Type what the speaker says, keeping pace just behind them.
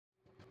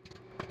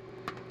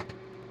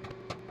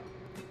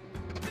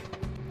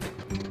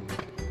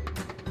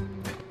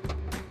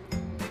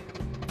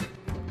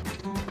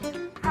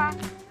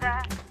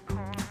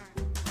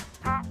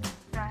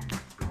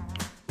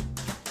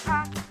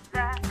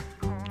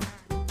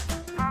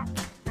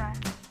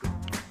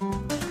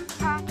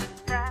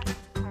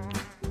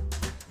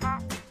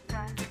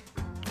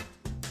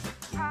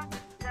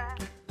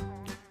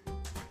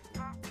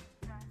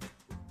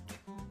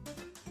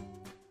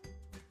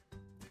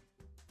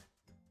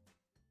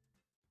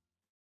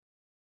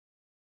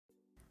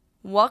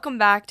Welcome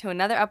back to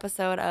another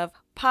episode of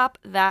Pop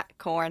That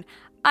Corn.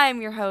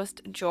 I'm your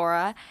host,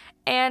 Jorah,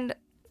 and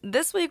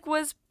this week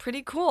was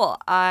pretty cool.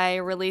 I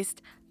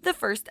released the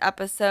first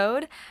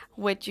episode,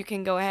 which you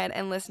can go ahead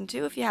and listen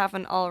to if you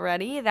haven't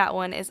already. That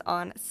one is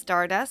on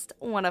Stardust,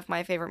 one of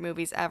my favorite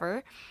movies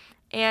ever.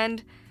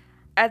 And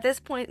at this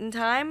point in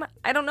time,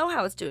 I don't know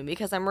how it's doing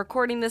because I'm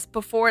recording this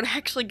before it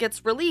actually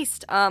gets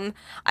released. I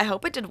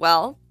hope it did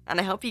well, and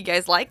I hope you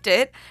guys liked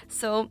it.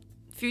 So,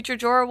 future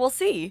Jorah will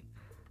see.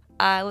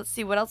 Let's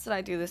see, what else did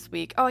I do this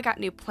week? Oh, I got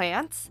new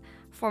plants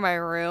for my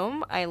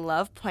room. I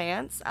love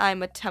plants.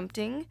 I'm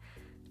attempting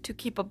to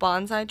keep a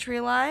bonsai tree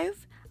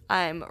alive.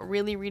 I'm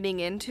really reading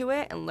into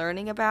it and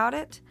learning about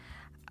it.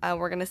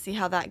 We're going to see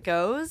how that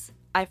goes.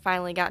 I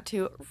finally got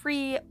to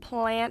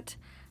replant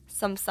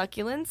some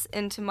succulents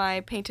into my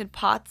painted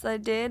pots I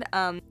did.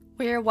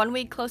 We're 1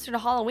 week closer to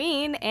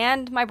Halloween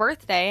and my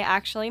birthday,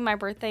 actually. My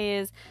birthday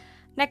is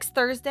next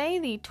Thursday,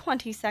 the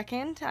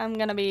 22nd. I'm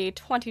gonna be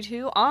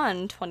 22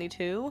 on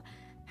 22.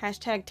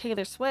 Hashtag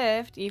Taylor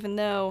Swift, even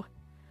though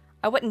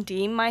I wouldn't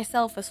deem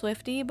myself a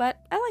Swiftie,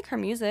 but I like her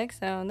music,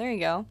 so there you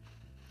go.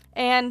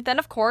 And then,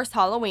 of course,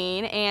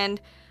 Halloween,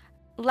 and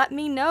let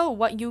me know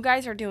what you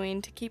guys are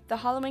doing to keep the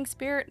Halloween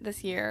spirit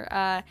this year.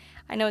 I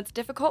know it's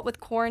difficult with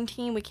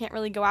quarantine. We can't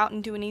really go out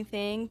and do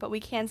anything, but we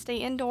can stay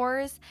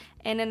indoors,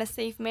 and in a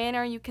safe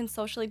manner, you can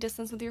socially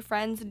distance with your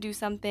friends and do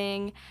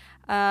something.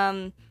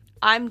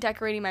 I'm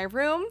decorating my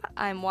room.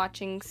 I'm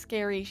watching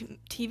scary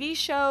TV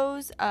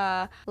shows,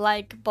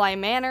 like Bly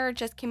Manor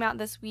just came out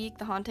this week,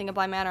 The Haunting of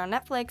Bly Manor on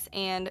Netflix,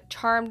 and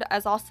Charmed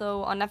is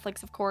also on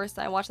Netflix, of course.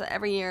 I watch that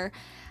every year.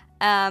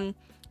 And,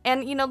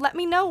 let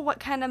me know what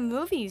kind of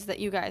movies that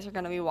you guys are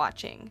going to be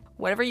watching.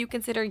 Whatever you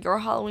consider your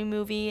Halloween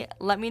movie,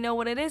 let me know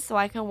what it is so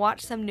I can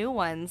watch some new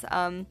ones.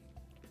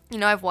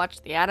 I've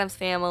watched The Addams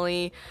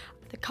Family,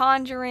 The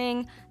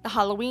Conjuring, the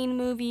Halloween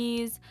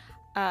movies,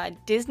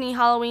 Disney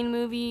Halloween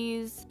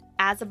movies,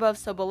 As Above,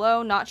 So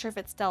Below. Not sure if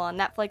it's still on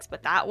Netflix,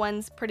 but that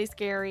one's pretty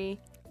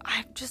scary.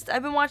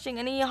 I've been watching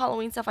any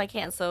Halloween stuff I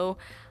can, so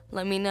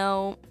let me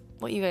know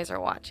what you guys are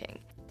watching.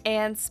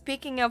 And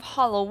speaking of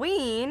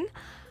Halloween,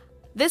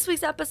 this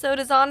week's episode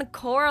is on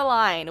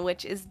Coraline,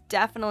 which is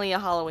definitely a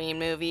Halloween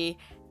movie.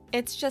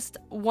 It's just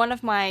one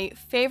of my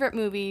favorite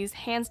movies,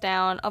 hands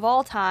down, of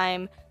all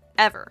time,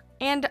 ever.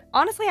 And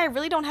honestly, I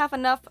really don't have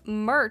enough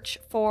merch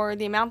for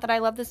the amount that I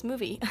love this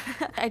movie.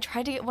 I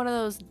tried to get one of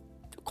those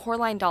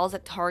Coraline dolls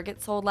at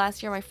Target sold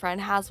last year. My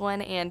friend has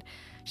one, and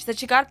she said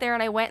she got it there,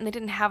 and I went, and they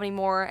didn't have any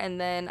more.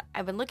 And then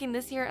I've been looking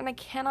this year, and I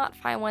cannot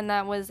find one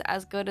that was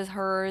as good as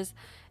hers.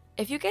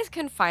 If you guys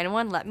can find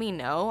one, let me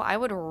know. I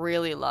would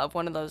really love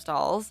one of those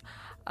dolls.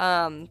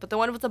 But the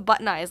one with the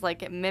button eyes,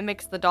 like it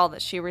mimics the doll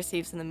that she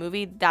receives in the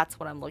movie, that's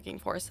what I'm looking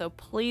for. So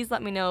please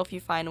let me know if you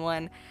find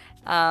one.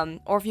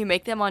 Or if you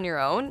make them on your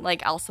own,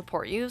 like I'll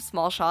support you.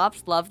 Small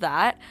shops, love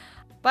that.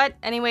 But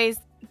anyways,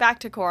 back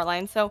to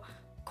Coraline. So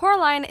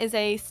Coraline is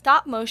a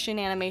stop-motion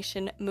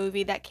animation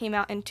movie that came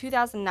out in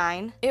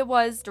 2009. It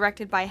was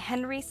directed by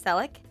Henry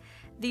Selick.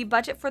 The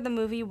budget for the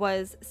movie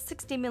was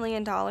 $60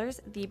 million.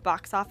 The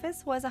box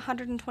office was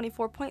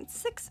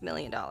 $124.6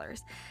 million.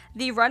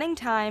 The running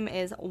time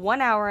is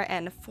 1 hour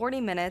and 40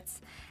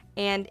 minutes,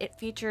 and it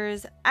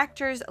features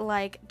actors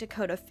like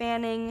Dakota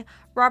Fanning,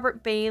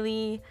 Robert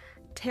Bailey,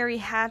 Terry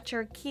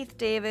Hatcher, Keith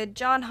David,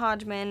 John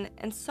Hodgman,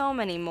 and so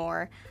many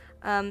more.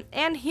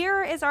 And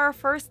here is our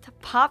first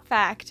pop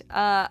fact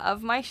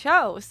of my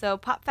show. So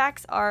pop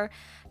facts are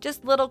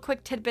just little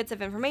quick tidbits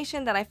of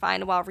information that I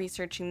find while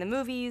researching the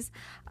movies.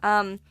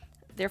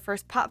 Their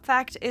first pop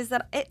fact is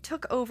that it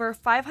took over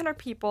 500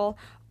 people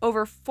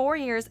over 4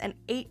 years and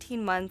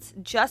 18 months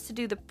just to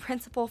do the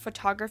principal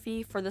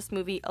photography for this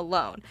movie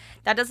alone.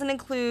 That doesn't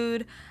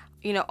include,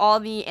 all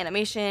the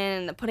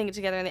animation, the putting it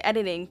together, and the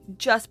editing,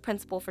 just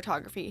principal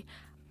photography.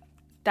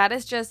 That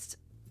is just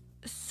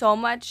so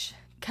much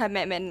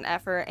commitment and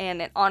effort,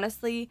 and it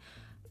honestly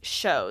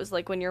shows.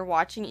 Like when you're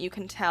watching it, you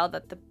can tell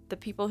that the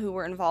people who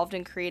were involved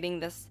in creating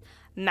this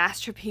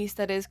masterpiece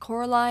that is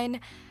Coraline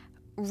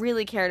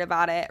really cared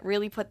about it,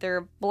 really put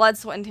their blood,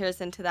 sweat, and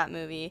tears into that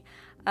movie.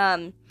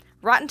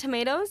 Rotten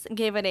Tomatoes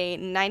gave it a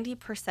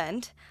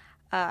 90%.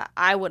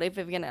 I would have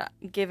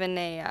given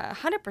a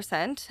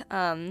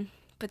 100%,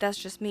 but that's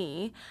just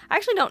me. I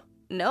actually don't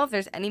know if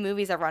there's any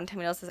movies that Rotten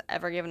Tomatoes has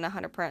ever given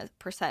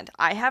 100%.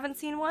 I haven't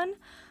seen one.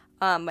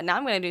 But now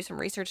I'm going to do some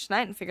research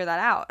tonight and figure that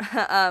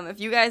out. If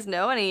you guys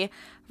know any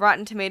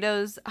Rotten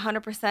Tomatoes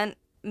 100%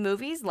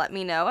 movies, let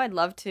me know. I'd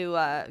love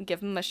to give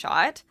them a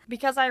shot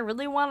because I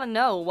really want to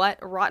know what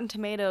Rotten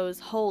Tomatoes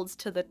holds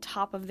to the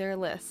top of their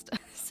list.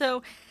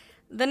 So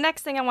the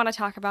next thing I want to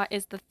talk about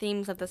is the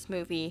themes of this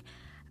movie.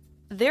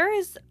 There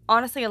is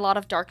honestly a lot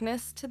of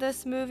darkness to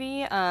this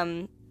movie,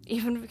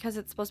 even because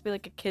it's supposed to be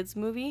like a kid's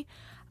movie.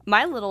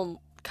 My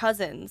little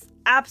cousins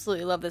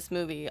absolutely love this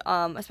movie,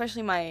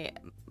 especially my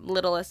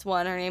littlest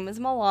one. Her name is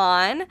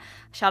Milan.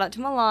 Shout out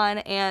to Milan.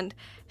 And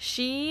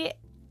she,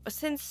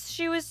 since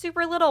she was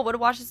super little, would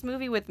watch this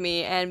movie with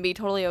me and be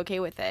totally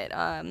okay with it.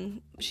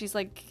 She's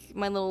like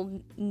my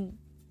little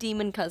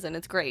demon cousin.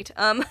 It's great.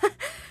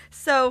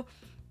 So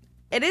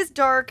it is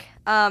dark.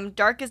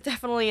 Dark is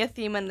definitely a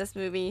theme in this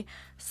movie.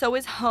 So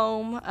is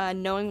home,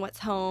 knowing what's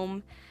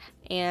home,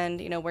 and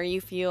where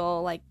you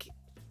feel like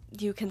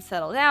you can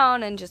settle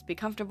down and just be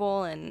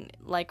comfortable and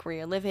like where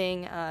you're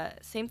living.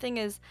 Same thing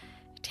as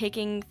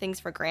taking things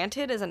for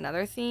granted is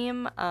another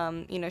theme.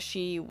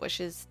 She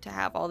wishes to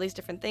have all these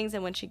different things,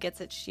 and when she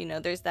gets it,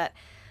 there's that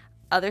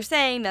other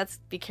saying that's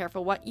be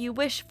careful what you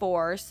wish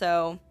for.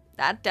 So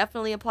that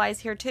definitely applies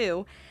here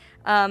too.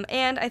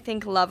 And I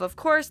think love, of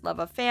course, love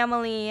of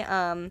family,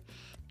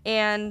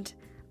 and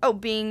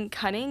being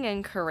cunning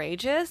and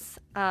courageous.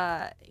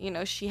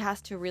 She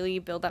has to really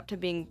build up to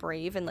being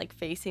brave and like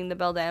facing the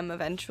beldam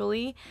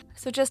eventually.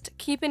 So just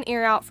keep an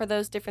ear out for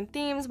those different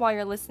themes while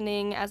you're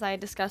listening as I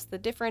discuss the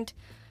different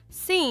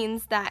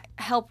scenes that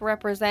help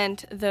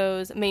represent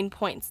those main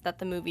points that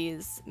the movie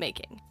is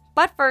making.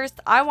 But first,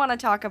 I want to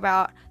talk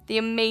about the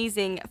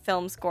amazing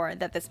film score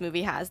that this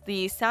movie has.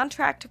 The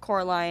soundtrack to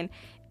Coraline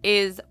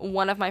is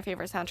one of my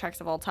favorite soundtracks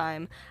of all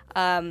time.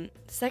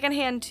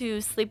 Secondhand to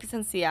Sleepless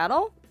in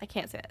Seattle. I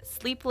can't say it.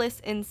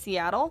 Sleepless in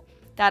Seattle.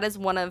 That is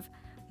one of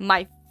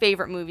my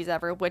favorite movies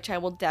ever, which I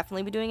will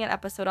definitely be doing an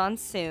episode on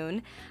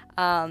soon.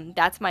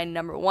 That's my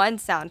number one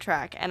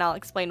soundtrack, and I'll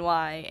explain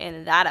why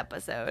in that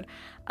episode.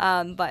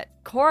 But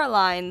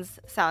Coraline's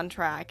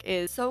soundtrack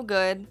is so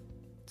good,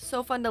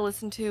 so fun to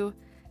listen to,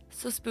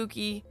 so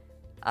spooky.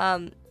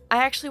 I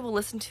actually will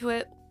listen to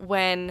it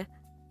when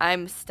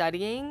I'm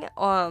studying.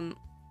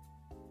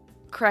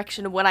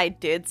 Correction, when I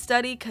did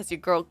study, because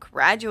your girl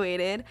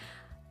graduated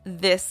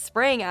this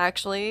spring,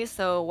 actually.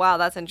 So, wow,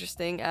 that's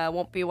interesting.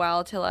 Won't be a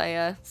while till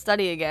I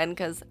study again,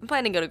 because I'm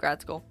planning to go to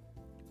grad school.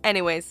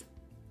 Anyways,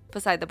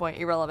 beside the point,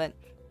 irrelevant.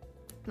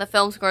 The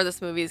film score of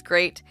this movie is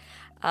great.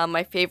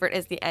 My favorite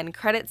is the end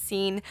credits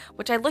scene,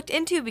 which I looked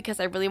into because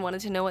I really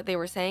wanted to know what they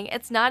were saying.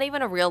 It's not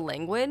even a real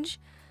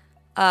language.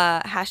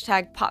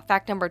 Hashtag pop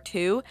fact number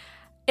 2.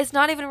 It's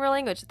not even a real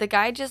language. The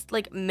guy just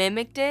like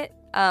mimicked it.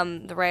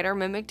 The writer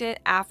mimicked it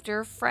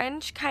after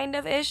French, kind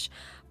of ish,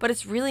 but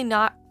it's really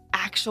not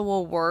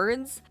actual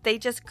words. They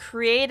just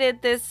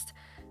created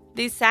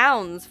these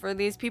sounds for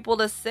these people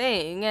to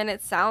sing, and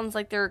it sounds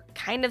like they're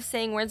kind of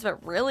saying words,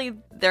 but really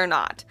they're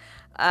not.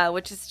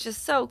 Which is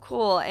just so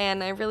cool,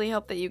 and I really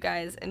hope that you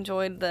guys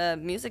enjoyed the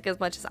music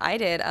as much as I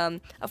did.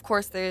 Of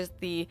course, there's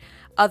the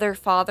Other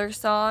Father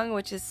song,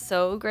 which is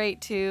so great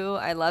too.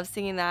 I love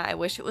singing that. I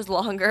wish it was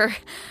longer.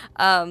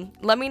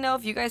 Let me know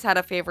if you guys had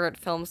a favorite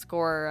film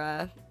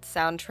score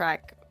soundtrack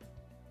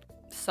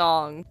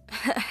song.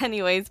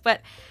 Anyways, but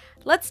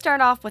let's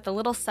start off with a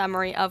little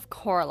summary of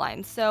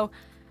Coraline. So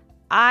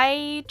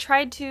I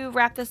tried to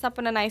wrap this up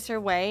in a nicer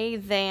way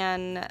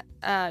than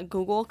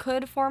Google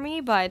could for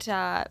me, but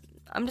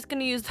I'm just going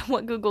to use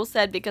what Google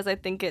said because I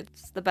think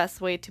it's the best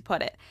way to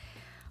put it.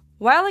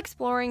 While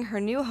exploring her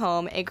new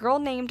home, a girl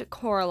named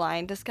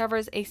Coraline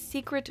discovers a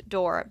secret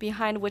door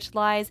behind which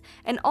lies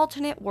an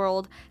alternate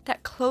world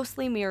that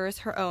closely mirrors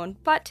her own,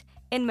 but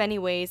in many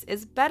ways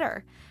is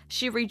better.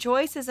 She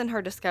rejoices in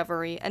her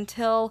discovery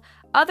until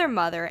Other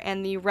Mother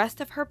and the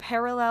rest of her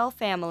parallel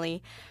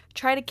family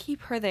try to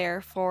keep her there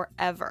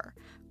forever.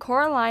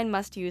 Coraline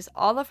must use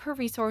all of her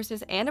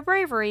resources and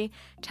bravery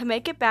to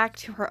make it back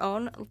to her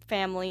own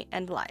family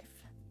and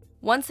life.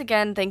 Once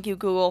again, thank you,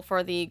 Google,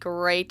 for the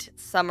great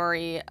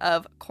summary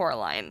of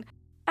Coraline.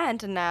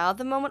 And now,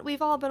 the moment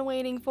we've all been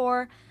waiting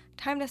for,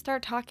 time to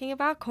start talking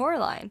about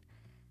Coraline.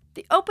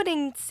 The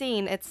opening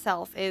scene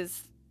itself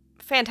is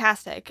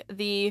fantastic.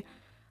 The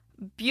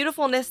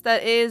beautifulness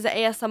that is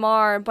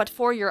ASMR, but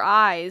for your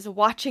eyes,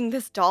 watching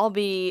this doll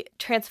be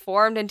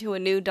transformed into a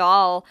new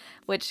doll,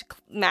 which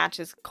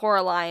matches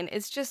Coraline,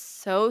 is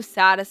just so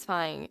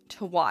satisfying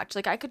to watch.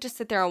 Like, I could just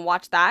sit there and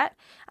watch that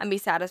and be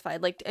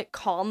satisfied. Like, it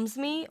calms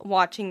me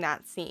watching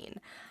that scene.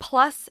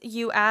 Plus,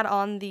 you add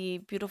on the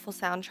beautiful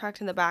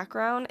soundtrack in the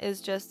background is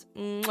just,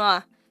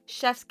 mwah,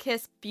 chef's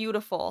kiss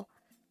beautiful.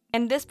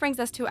 And this brings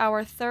us to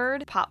our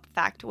third pop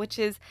fact, which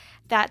is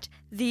that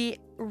the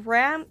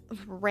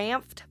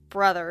Ranft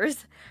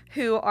brothers,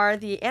 who are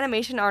the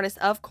animation artists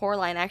of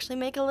Coraline, actually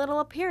make a little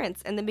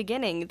appearance in the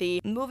beginning.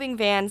 The moving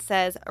van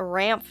says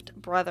Ranft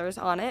Brothers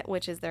on it,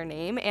 which is their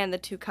name, and the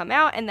two come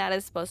out, and that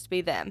is supposed to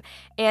be them.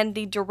 And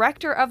the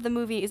director of the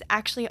movie is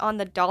actually on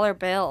the dollar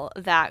bill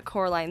that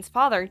Coraline's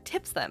father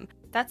tips them.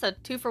 That's a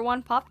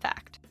 2-for-1 pop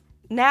fact.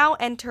 Now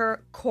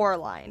enter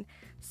Coraline.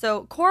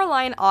 So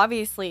Coraline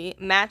obviously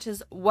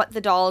matches what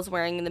the doll is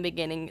wearing in the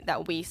beginning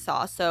that we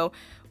saw. So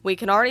we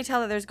can already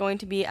tell that there's going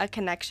to be a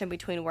connection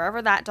between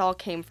wherever that doll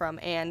came from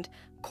and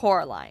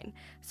Coraline.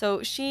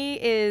 So she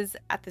is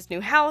at this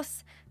new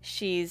house.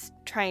 She's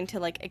trying to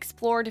like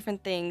explore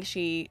different things.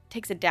 She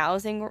takes a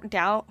dowsing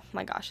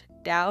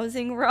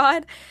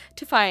rod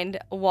to find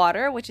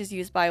water, which is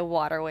used by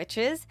water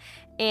witches.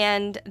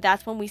 And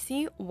that's when we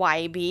see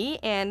Wybie.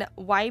 And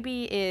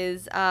Wybie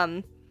is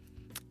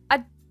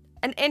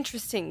an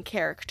interesting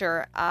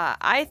character.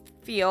 I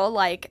feel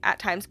like at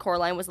times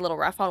Coraline was a little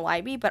rough on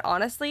Wybie, but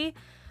honestly,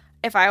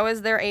 if I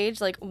was their age,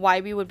 like,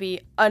 Wybie would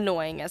be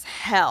annoying as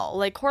hell.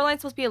 Like,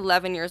 Coraline's supposed to be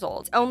 11 years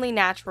old. It's only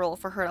natural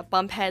for her to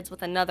bump heads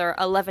with another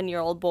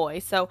 11-year-old boy.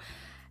 So,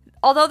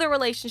 although their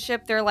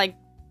relationship, they're, like,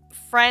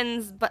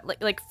 friends, but,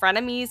 like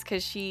frenemies,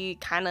 because she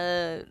kind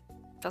of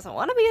doesn't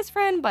want to be his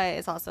friend, but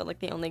is also, like,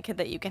 the only kid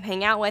that you can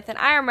hang out with. And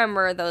I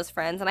remember those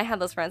friends, and I had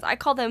those friends. I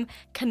call them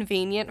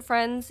convenient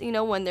friends, you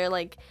know, when they're,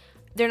 like,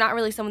 they're not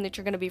really someone that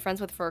you're going to be friends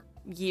with for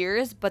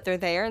years, but they're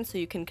there, and so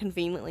you can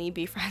conveniently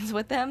be friends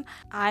with them.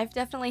 I've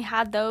definitely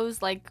had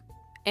those, like,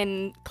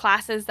 in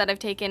classes that I've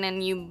taken,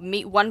 and you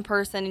meet one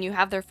person and you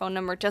have their phone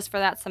number just for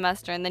that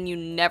semester, and then you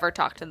never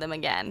talk to them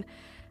again.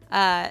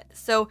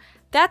 So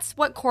that's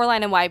what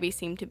Coraline and Wybie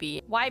seem to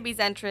be. Wybie's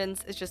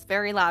entrance is just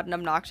very loud and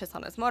obnoxious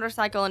on his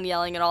motorcycle and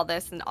yelling at all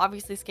this and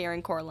obviously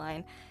scaring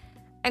Coraline.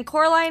 And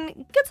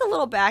Coraline gets a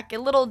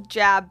little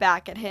jab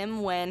back at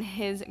him when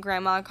his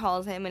grandma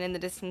calls him, and in the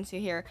distance you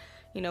hear,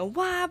 you know,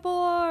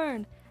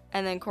 Wyborn!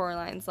 And then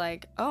Coraline's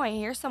like, oh, I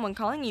hear someone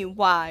calling you,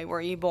 why were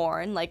you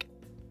born? Like,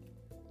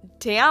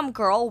 damn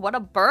girl, what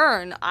a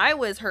burn. I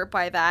was hurt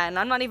by that, and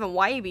I'm not even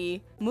Wybie.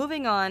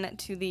 Moving on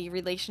to the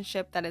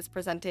relationship that is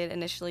presented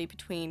initially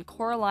between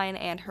Coraline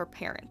and her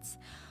parents.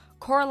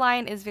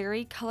 Coraline is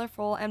very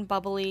colorful and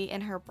bubbly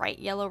in her bright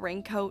yellow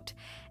raincoat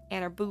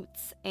and her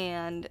boots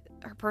and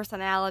her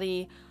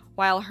personality,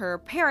 while her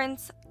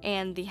parents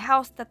and the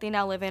house that they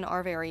now live in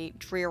are very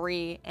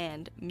dreary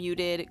and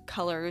muted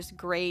colors,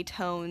 gray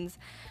tones,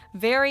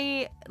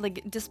 very,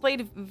 like,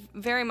 displayed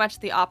very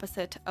much the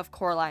opposite of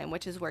Coraline,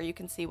 which is where you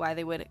can see why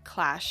they would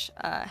clash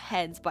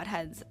butt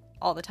heads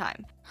all the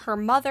time. Her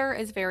mother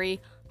is very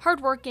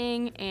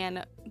hardworking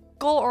and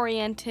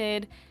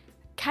goal-oriented,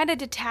 kind of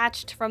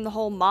detached from the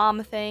whole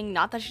mom thing.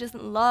 Not that she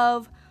doesn't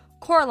love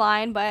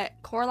Coraline, but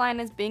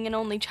Coraline, as being an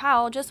only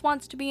child, just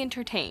wants to be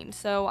entertained,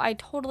 so I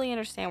totally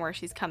understand where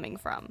she's coming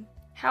from.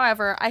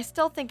 However, I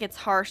still think it's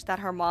harsh that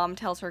her mom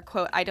tells her,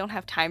 quote, I don't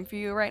have time for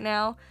you right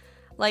now.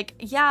 Like,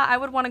 yeah, I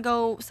would want to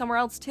go somewhere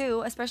else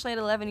too, especially at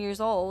 11 years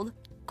old.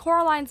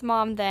 Coraline's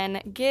mom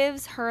then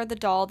gives her the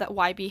doll that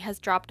Wybie has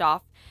dropped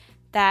off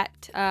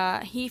that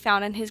he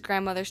found in his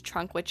grandmother's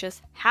trunk, which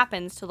just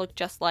happens to look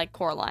just like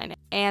Coraline.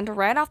 And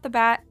right off the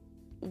bat,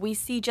 we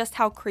see just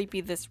how creepy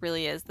this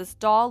really is. This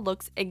doll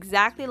looks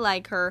exactly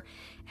like her.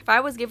 If I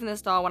was given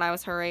this doll when I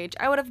was her age,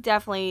 I would have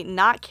definitely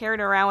not carried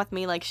it around with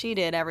me like she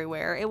did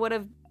everywhere. It would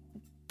have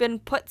been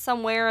put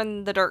somewhere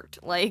in the dirt,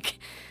 like,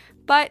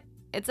 but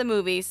it's a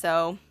movie,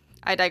 so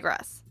I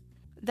digress.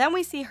 Then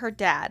we see her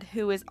dad,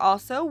 who is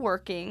also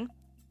working.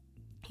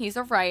 He's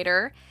a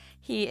writer.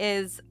 He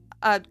is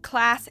a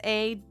class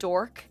A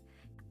dork.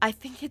 I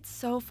think it's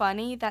so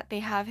funny that they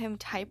have him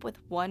type with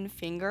one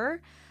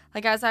finger.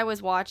 Like, as I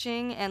was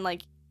watching, and,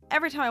 like,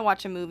 every time I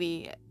watch a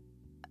movie,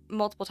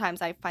 multiple times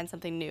I find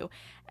something new.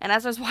 And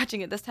as I was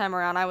watching it this time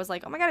around, I was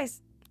like, oh my god,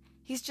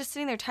 he's just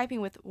sitting there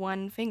typing with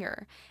one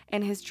finger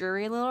in his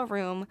dreary little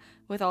room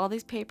with all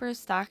these papers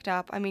stacked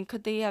up. I mean,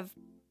 could they have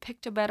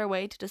picked a better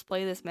way to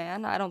display this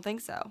man? I don't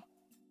think so.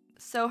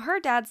 So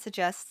her dad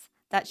suggests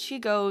that she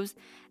goes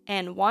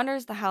and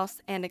wanders the house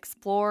and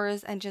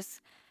explores and just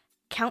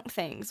count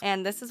things.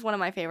 And this is one of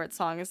my favorite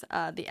songs,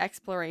 the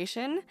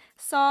Exploration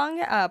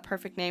song,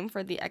 perfect name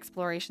for the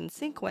exploration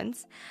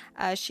sequence.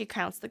 She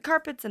counts the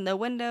carpets and the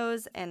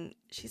windows, and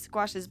she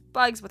squashes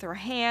bugs with her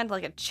hand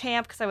like a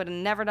champ, because I would have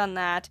never done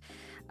that.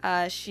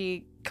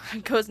 She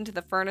goes into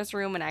the furnace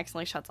room and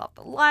accidentally shuts off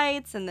the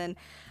lights, and then,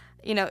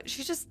 you know,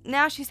 she's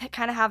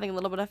kind of having a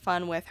little bit of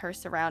fun with her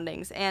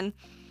surroundings. And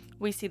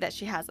we see that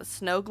she has a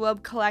snow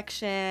globe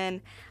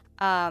collection,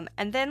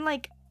 and then,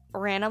 like,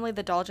 randomly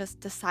the doll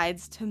just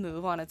decides to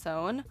move on its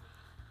own.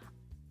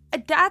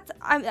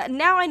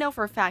 Now I know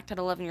for a fact at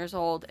 11 years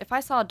old, if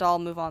I saw a doll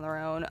move on their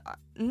own,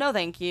 no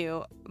thank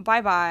you,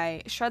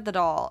 bye-bye, shred the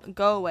doll,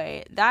 go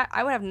away. That,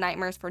 I would have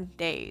nightmares for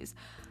days.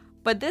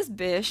 But this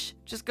bish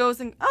just goes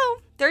and,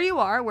 oh, there you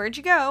are, where'd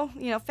you go?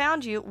 You know,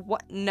 found you.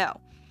 What?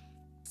 No.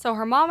 So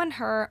her mom and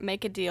her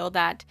make a deal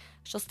that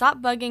she'll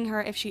stop bugging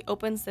her if she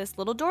opens this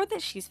little door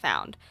that she's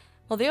found.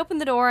 Well, they open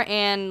the door,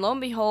 and lo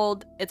and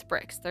behold, it's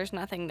bricks. There's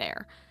nothing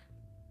there.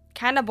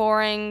 Kind of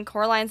boring.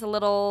 Coraline's a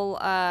little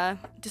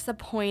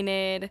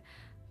disappointed,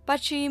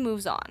 but she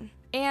moves on.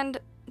 And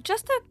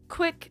just a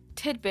quick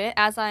tidbit,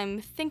 as I'm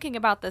thinking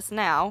about this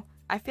now,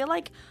 I feel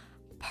like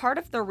part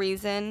of the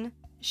reason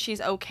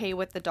she's okay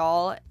with the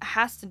doll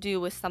has to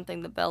do with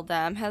something that Belle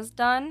Dame has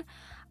done.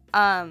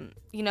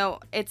 You know,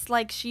 it's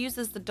like she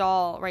uses the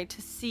doll, right,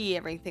 to see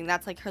everything.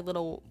 That's like her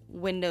little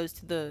windows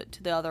to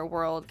the other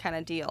world kind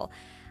of deal.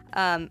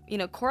 You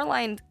know,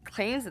 Coraline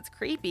claims it's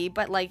creepy,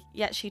 but, like,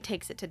 yet she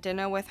takes it to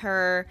dinner with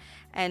her,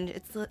 and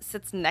it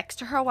sits next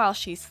to her while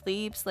she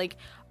sleeps. Like,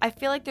 I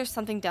feel like there's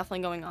something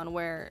definitely going on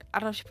where, I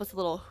don't know if she puts a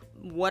little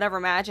whatever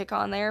magic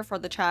on there for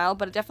the child,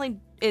 but it definitely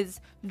is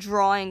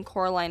drawing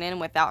Coraline in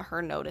without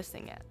her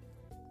noticing it.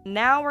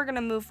 Now we're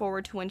gonna move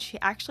forward to when she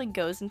actually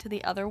goes into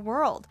the other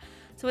world.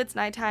 So it's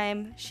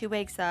nighttime, she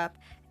wakes up,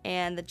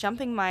 and the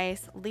jumping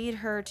mice lead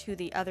her to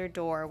the other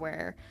door,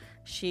 where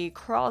she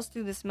crawls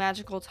through this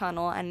magical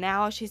tunnel, and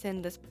now she's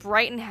in this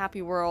bright and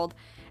happy world,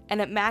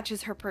 and it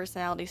matches her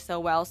personality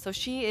so well. So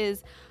she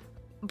is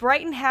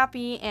bright and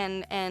happy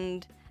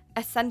and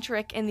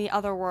eccentric in the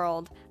other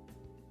world.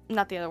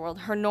 Not the other world,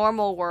 her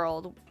normal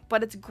world,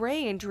 but it's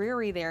gray and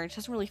dreary there. It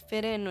doesn't really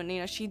fit in, and, you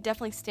know, she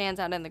definitely stands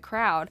out in the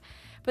crowd.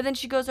 But then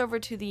she goes over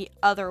to the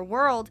other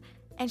world,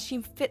 and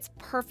she fits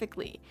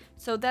perfectly.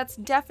 So that's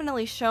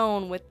definitely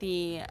shown with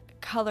the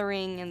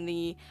coloring and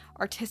the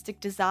artistic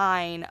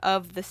design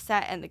of the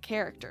set and the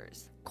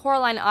characters.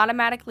 Coraline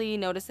automatically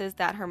notices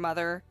that her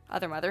other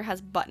mother,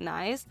 has button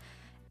eyes,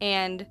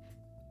 and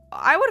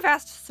I would have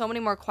asked so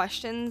many more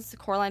questions.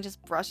 Coraline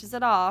just brushes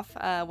it off,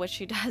 which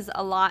she does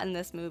a lot in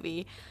this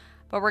movie.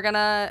 But we're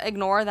gonna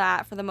ignore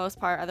that for the most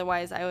part,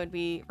 otherwise I would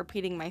be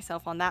repeating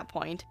myself on that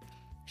point.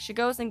 She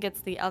goes and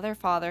gets the other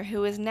father,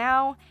 who is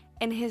now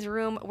in his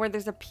room where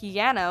there's a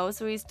piano,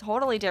 so he's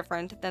totally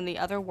different than the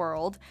other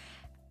world.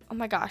 Oh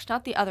my gosh,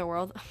 not the other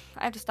world.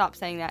 I have to stop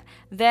saying that.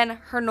 Then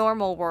her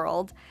normal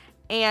world.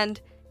 And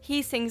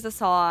he sings a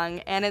song,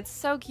 and it's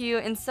so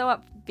cute and so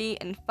upbeat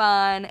and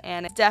fun,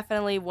 and it's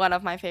definitely one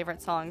of my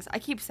favorite songs. I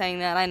keep saying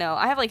that, I know.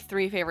 I have like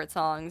 3 favorite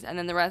songs, and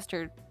then the rest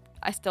are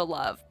I still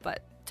love,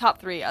 but top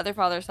 3, Other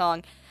Father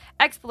song,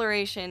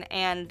 Exploration,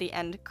 and the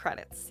end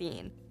credits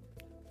scene.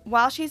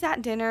 While she's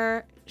at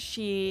dinner,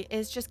 she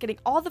is just getting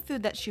all the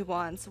food that she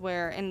wants,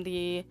 where in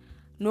the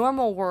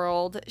normal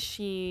world,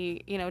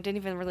 she, you know, didn't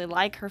even really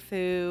like her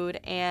food,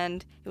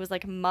 and it was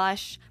like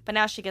mush, but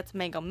now she gets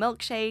mango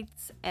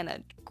milkshakes and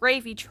a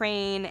gravy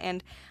train,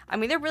 and I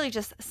mean, they're really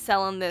just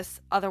selling this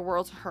other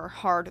world to her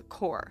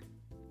hardcore.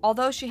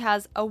 Although she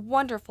has a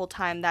wonderful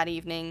time that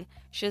evening,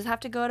 she does have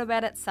to go to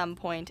bed at some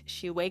point.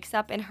 She wakes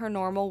up in her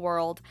normal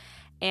world,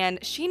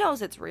 and she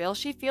knows it's real.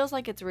 She feels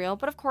like it's real,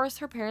 but of course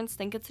her parents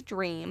think it's a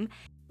dream.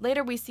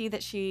 Later we see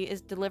that she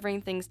is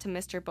delivering things to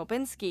Mr.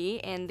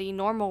 Bobinsky in the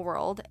normal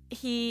world.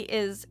 He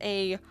is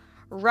a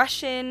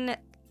Russian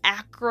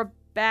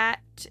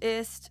acrobat,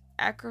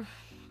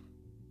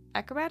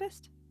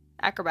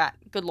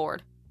 good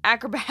lord.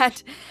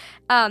 Acrobat,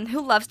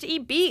 who loves to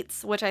eat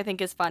beets, which I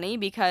think is funny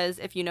because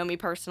if you know me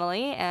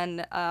personally,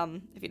 and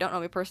if you don't know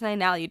me personally,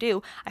 now you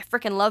do, I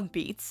freaking love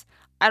beets.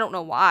 I don't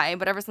know why,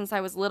 but ever since I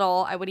was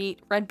little, I would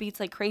eat red beets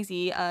like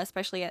crazy,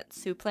 especially at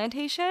Soup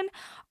Plantation,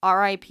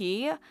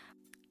 RIP.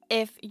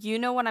 If you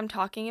know what I'm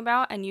talking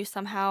about and you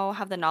somehow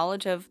have the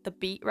knowledge of the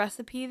beet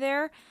recipe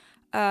there,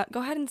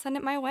 go ahead and send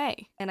it my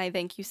way, and I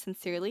thank you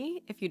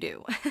sincerely if you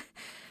do.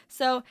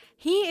 So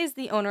he is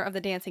the owner of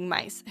the Dancing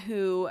Mice,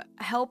 who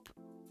help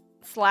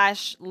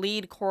 /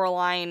 lead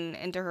Coraline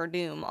into her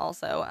doom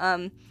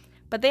also.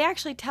 But they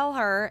actually tell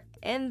her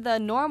in the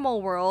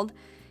normal world,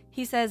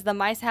 he says, the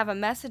mice have a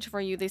message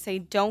for you. They say,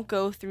 don't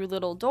go through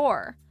little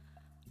door.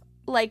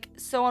 Like,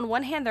 so on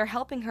one hand, they're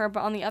helping her,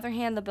 but on the other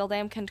hand, the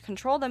Beldam can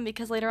control them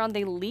because later on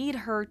they lead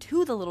her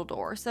to the little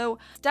door. So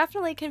it's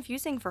definitely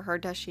confusing for her.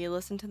 Does she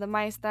listen to the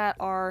mice that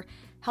are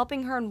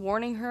helping her and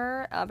warning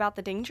her about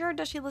the danger? Or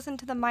does she listen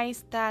to the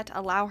mice that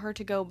allow her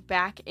to go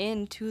back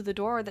into the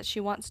door that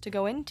she wants to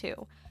go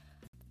into?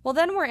 Well,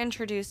 then we're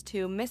introduced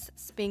to Miss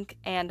Spink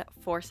and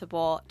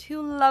Forcible,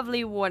 2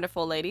 lovely,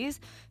 wonderful ladies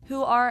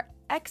who are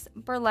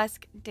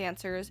ex-burlesque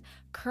dancers,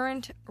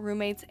 current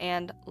roommates,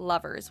 and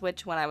lovers,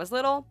 which when I was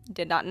little,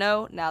 did not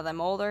know. Now that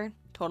I'm older,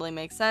 totally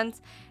makes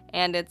sense.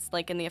 And it's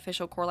like in the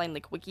official Coraline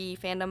like wiki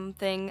fandom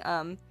thing.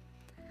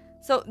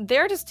 So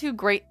they're just 2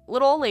 great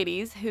little old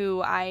ladies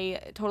who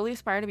I totally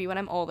aspire to be when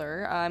I'm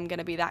older. I'm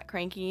gonna be that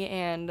cranky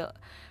and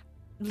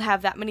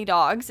have that many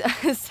dogs.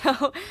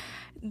 So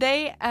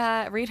they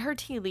read her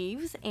tea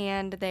leaves,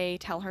 and they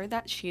tell her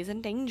that she's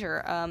in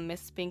danger. Miss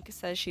Spink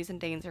says she's in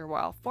danger,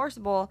 while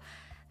Forcible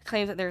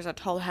claims that there's a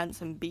tall,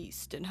 handsome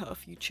beast in her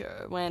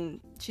future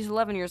when she's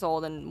 11 years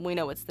old, and we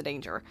know it's the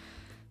danger.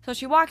 So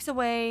she walks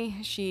away.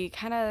 She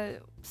kind of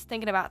is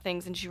thinking about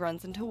things, and she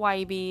runs into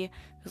Wybie,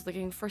 who's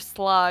looking for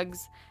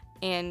slugs.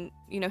 And,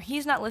 you know,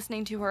 he's not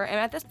listening to her. And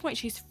at this point,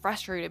 she's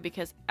frustrated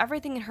because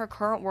everything in her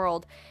current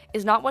world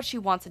is not what she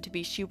wants it to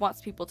be. She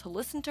wants people to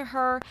listen to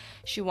her.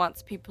 She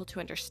wants people to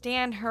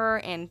understand her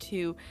and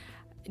to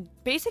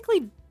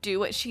basically do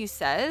what she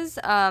says.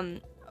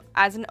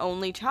 As an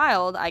only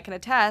child, I can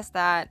attest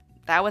that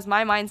that was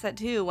my mindset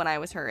too when I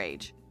was her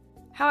age.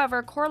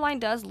 However, Coraline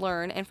does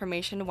learn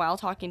information while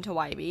talking to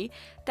Wybie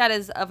that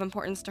is of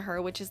importance to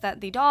her, which is that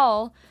the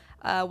doll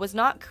was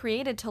not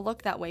created to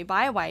look that way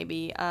by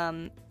Wybie,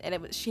 and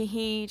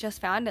he just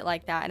found it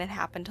like that, and it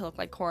happened to look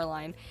like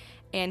Coraline.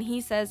 And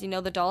he says, you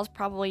know, the doll's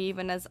probably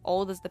even as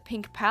old as the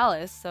Pink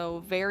Palace,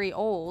 so very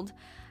old.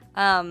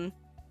 And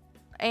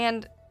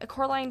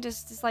Coraline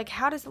just is like,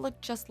 how does it look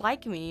just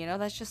like me? You know,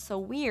 that's just so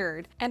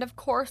weird. And of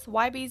course,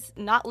 Wybie's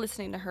not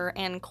listening to her,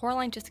 and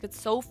Coraline just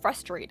gets so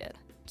frustrated.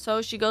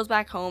 So she goes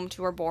back home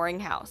to her boring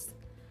house.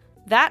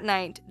 That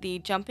night, the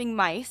jumping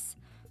mice,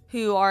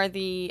 who are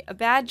the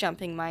bad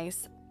jumping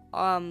mice,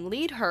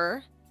 lead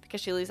her, because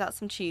she leaves out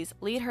some cheese,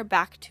 lead her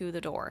back to the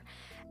door.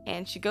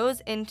 And she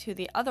goes into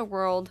the other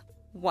world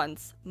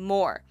once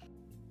more.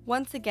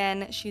 Once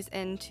again, she's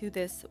into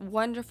this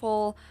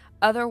wonderful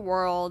other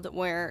world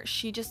where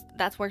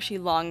that's where she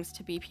longs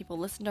to be. People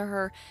listen to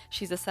her.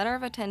 She's the center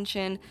of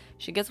attention.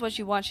 She gets what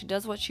she wants. She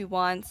does what she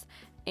wants.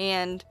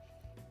 And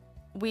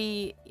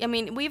we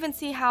even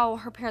see how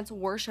her parents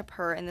worship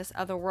her in this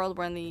other world,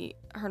 where in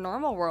her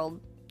normal world,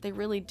 they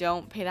really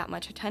don't pay that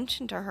much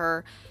attention to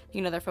her.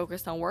 They're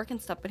focused on work and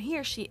stuff. But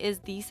here she is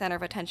the center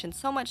of attention,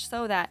 so much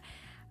so that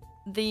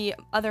the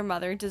other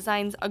mother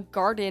designs a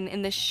garden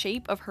in the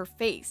shape of her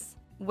face,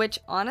 which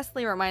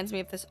honestly reminds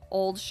me of this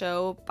old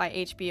show by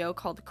HBO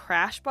called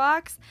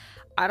Crashbox.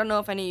 I don't know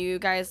if any of you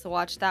guys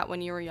watched that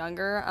when you were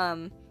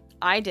younger.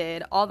 I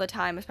did all the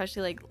time,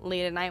 especially like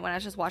late at night when I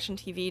was just watching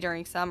TV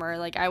during summer.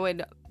 Like, I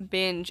would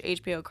binge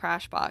HBO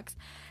Crashbox.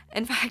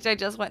 In fact, I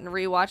just went and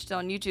rewatched it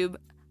on YouTube.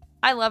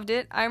 I loved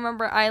it. I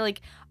remember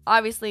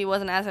obviously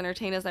wasn't as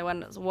entertained as I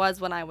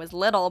was when I was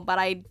little, but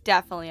I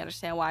definitely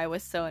understand why I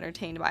was so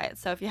entertained by it.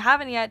 So if you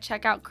haven't yet,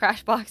 check out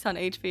Crashbox on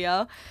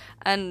HBO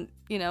and,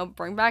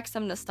 bring back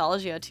some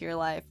nostalgia to your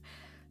life.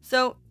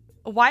 So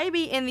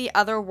Wybie in the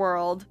other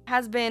world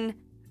has been,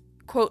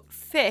 quote,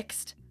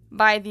 fixed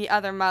by the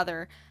other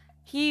mother.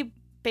 He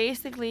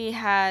basically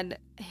had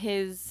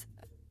his,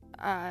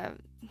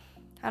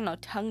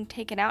 tongue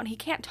taken out. He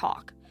can't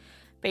talk.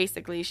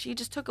 Basically, she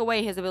just took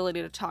away his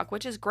ability to talk,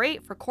 which is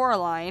great for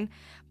Coraline,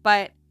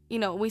 but,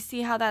 we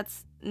see how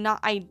that's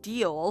not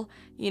ideal.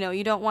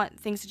 You don't want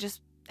things to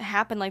just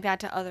happen like that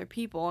to other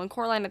people, and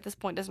Coraline at this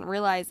point doesn't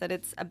realize that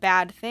it's a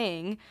bad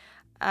thing,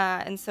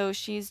 and so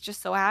she's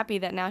just so happy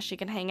that now she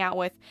can hang out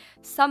with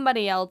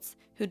somebody else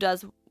who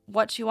does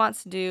what she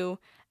wants to do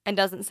and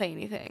doesn't say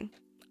anything.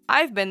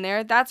 I've been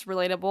there. That's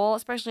relatable,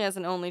 especially as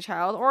an only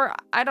child. Or,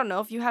 I don't know,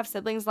 if you have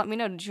siblings, let me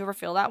know. Did you ever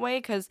feel that way?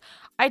 Because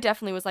I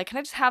definitely was like, can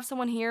I just have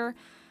someone here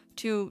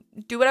to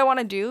do what I want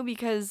to do?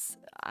 Because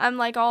I'm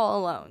like all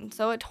alone.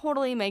 So it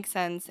totally makes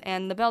sense.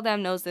 And the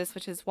Beldam knows this,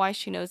 which is why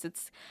she knows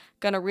it's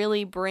going to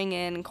really bring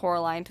in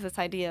Coraline to this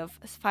idea of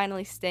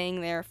finally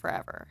staying there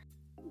forever.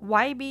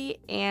 Wybie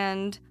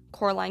and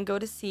Coraline go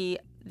to see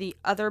the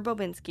other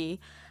Bobinsky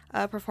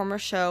perform a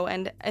show,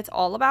 and it's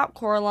all about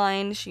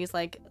Coraline. She's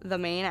like the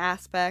main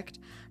aspect.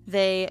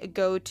 They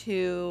go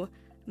to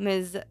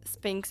Ms.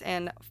 Spinks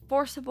and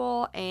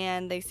Forcible,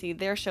 and they see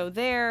their show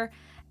there,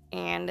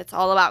 and it's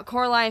all about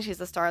Coraline. She's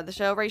the star of the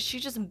show, right?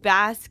 She's just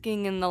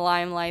basking in the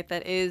limelight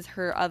that is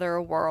her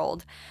other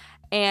world.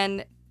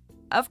 And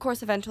of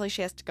course, eventually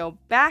she has to go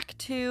back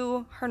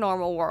to her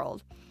normal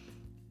world,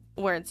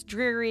 where it's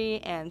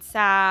dreary and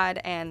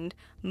sad and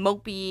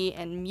mopey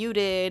and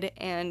muted,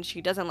 and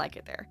she doesn't like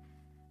it there.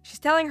 She's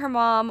telling her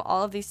mom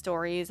all of these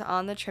stories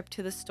on the trip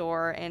to the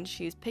store, and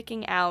she's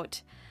picking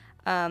out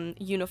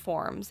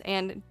uniforms.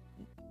 And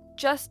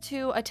just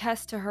to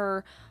attest to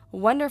her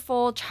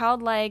wonderful,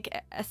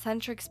 childlike,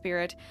 eccentric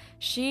spirit,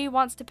 she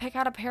wants to pick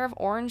out a pair of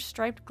orange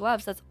striped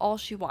gloves. That's all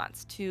she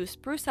wants, to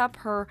spruce up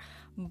her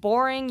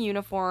boring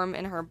uniform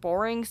in her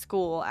boring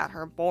school at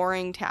her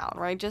boring town,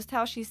 right? Just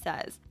how she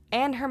says.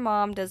 And her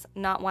mom does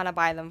not want to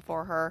buy them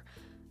for her,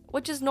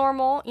 which is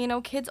normal.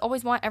 Kids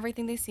always want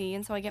everything they see,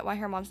 and so I get why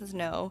her mom says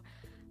no.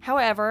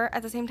 However,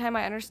 at the same time,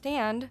 I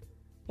understand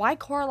why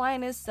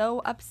Coraline is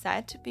so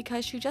upset,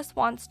 because she just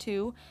wants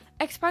to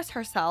express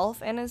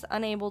herself and is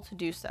unable to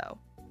do so.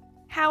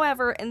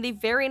 However, in the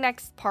very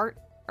next part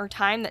or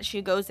time that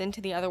she goes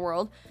into the other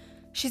world,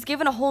 she's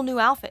given a whole new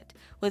outfit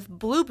with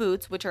blue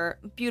boots, which are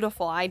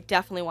beautiful. I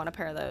definitely want a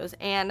pair of those,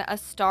 and a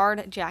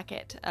starred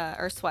jacket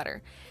or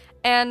sweater.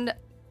 And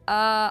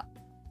I'm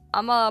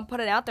gonna put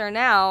it out there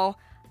now.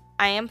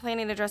 I am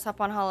planning to dress up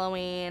on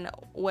Halloween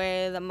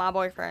with my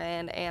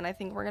boyfriend, and I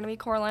think we're going to be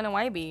Coraline and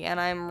Wybie, and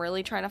I'm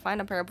really trying to find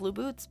a pair of blue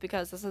boots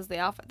because this is the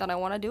outfit that I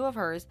want to do of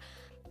hers.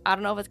 I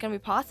don't know if it's going to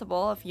be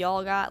possible. If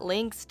y'all got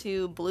links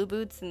to blue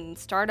boots and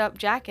startup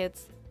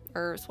jackets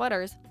or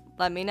sweaters,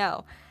 let me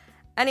know.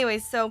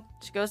 Anyways, so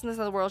she goes in this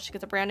other world, she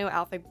gets a brand new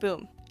outfit,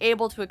 boom,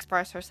 able to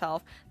express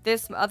herself.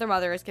 This other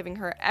mother is giving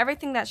her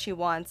everything that she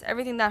wants,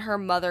 everything that her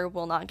mother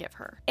will not give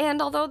her.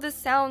 And although this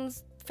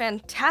sounds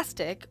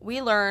fantastic, we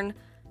learn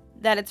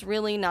that it's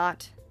really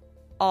not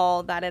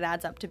all that it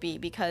adds up to be,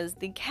 because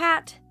the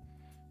cat,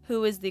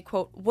 who is the,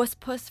 quote,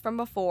 wuss-puss from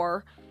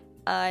before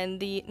in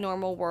the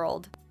normal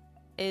world,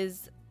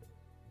 is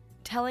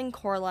telling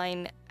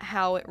Coraline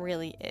how it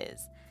really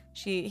is.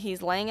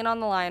 He's laying it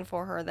on the line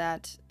for her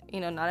that,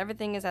 not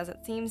everything is as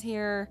it seems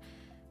here.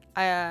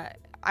 I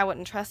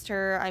wouldn't trust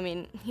her. I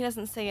mean, he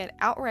doesn't say it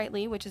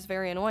outrightly, which is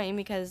very annoying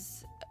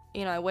because,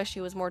 I wish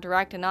he was more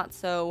direct and not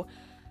so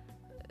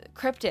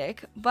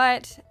cryptic,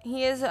 but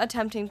he is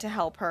attempting to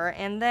help her.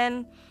 And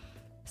then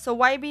so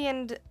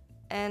Wybie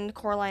and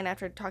Coraline,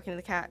 after talking to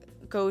the cat,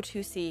 go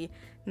to see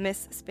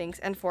Miss Spinks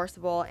and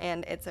Forcible,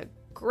 and it's a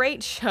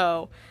great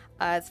show.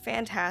 It's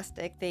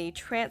fantastic. The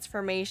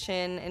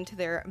transformation into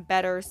their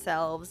better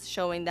selves,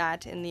 showing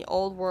that in the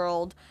old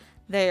world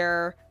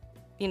they're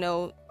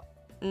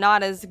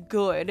not as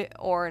good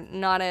or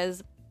not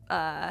as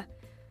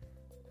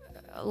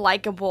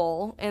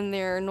likable in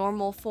their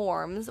normal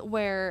forms,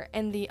 where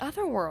in the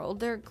other world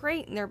they're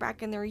great and they're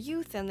back in their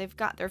youth and they've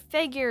got their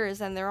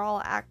figures and they're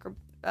all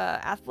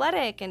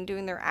athletic and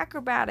doing their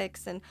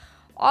acrobatics and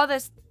all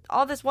this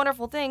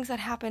wonderful things that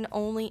happen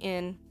only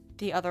in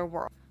the other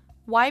world.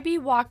 Wybie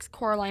walks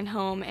Coraline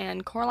home,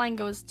 and Coraline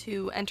goes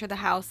to enter the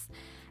house,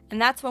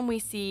 and that's when we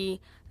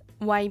see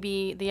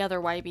Wybie, the other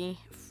Wybie,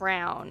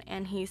 frown,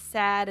 and he's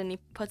sad, and he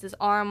puts his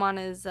arm on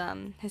his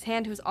hand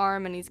to his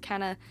arm, and he's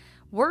kind of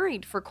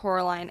worried for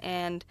Coraline.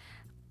 And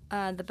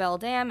the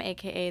Beldam,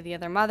 aka the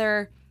other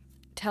mother,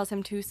 tells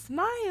him to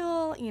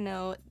smile,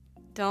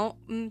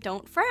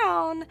 don't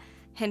frown,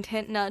 hint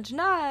hint, nudge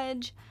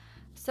nudge.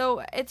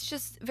 So it's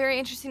just very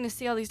interesting to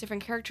see all these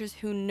different characters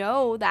who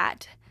know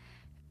that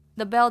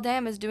the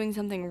Beldam is doing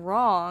something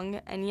wrong,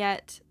 and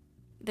yet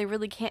they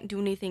really can't do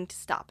anything to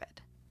stop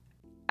it.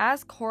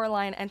 As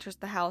Coraline enters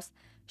the house,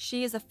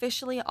 she is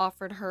officially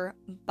offered her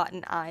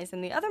button eyes,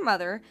 and the other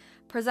mother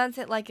presents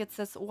it like it's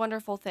this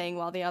wonderful thing,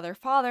 while the other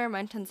father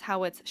mentions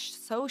how it's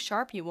so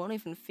sharp you won't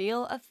even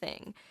feel a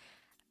thing.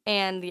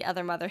 And the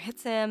other mother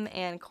hits him,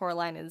 and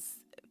Coraline is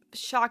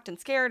shocked and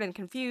scared and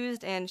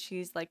confused, and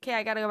she's like, okay,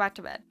 I gotta go back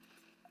to bed.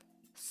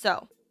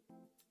 So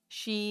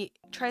she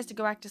tries to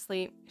go back to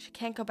sleep. She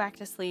can't go back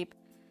to sleep,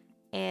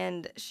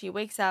 and she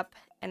wakes up,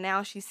 and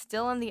now she's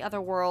still in the other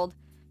world.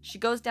 She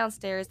goes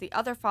downstairs. The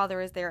other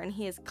father is there, and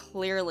he is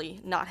clearly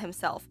not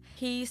himself.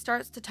 He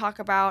starts to talk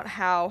about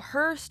how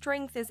her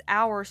strength is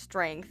our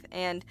strength,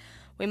 and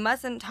we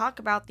mustn't talk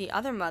about the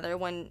other mother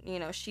when,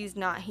 she's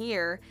not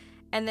here.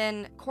 And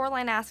then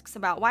Coraline asks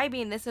about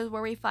Wybie, and this is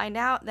where we find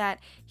out that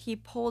he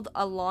pulled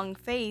a long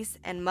face,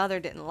 and Mother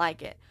didn't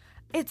like it.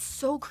 It's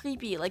so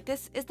creepy. Like,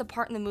 this is the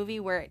part in the movie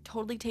where it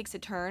totally takes a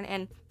turn,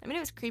 and I mean, it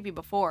was creepy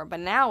before, but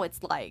now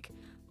it's like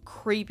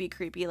creepy.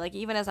 Like,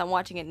 even as I'm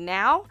watching it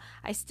now,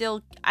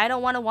 I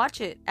don't want to watch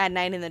it at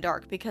night in the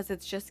dark because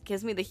it just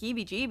gives me the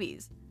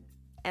heebie-jeebies.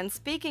 And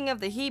speaking of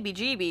the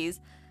heebie-jeebies,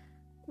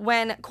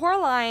 when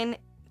Coraline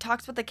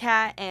talks with the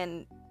cat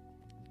and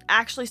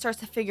actually starts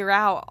to figure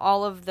out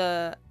all of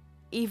the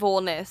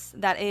evilness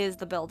that is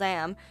the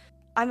Beldam,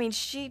 I mean,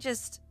 she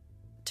just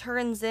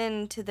turns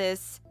into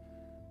this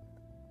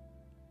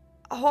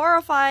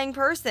horrifying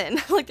person.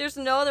 Like, there's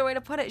no other way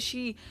to put it.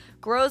 She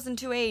grows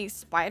into a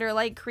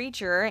spider-like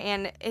creature,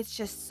 and it's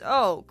just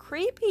so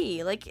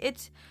creepy. Like,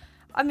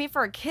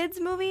 for a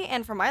kid's movie,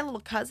 and for my little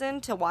cousin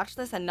to watch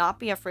this and not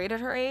be afraid at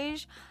her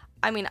age,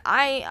 I mean,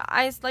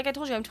 I like I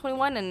told you, I'm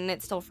 21, and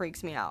it still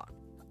freaks me out.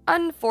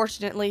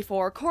 Unfortunately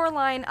for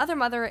Coraline, Other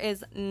Mother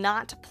is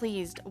not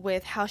pleased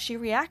with how she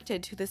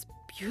reacted to this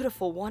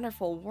beautiful,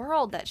 wonderful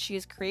world that she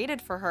has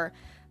created for her,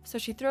 so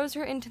she throws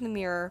her into the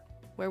mirror,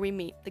 where we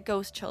meet the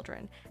ghost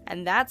children.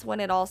 And that's when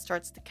it all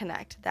starts to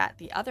connect, that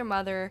the other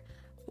mother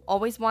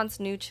always wants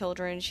new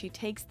children. She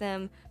takes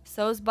them,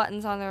 sews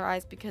buttons on their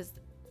eyes because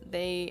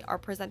they are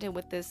presented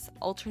with this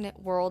alternate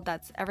world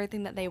that's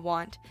everything that they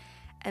want,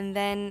 and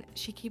then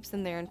she keeps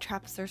them there and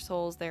traps their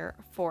souls there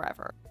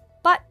forever.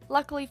 But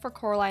luckily for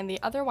Coraline,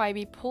 the other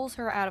Wybie pulls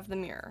her out of the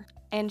mirror,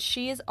 and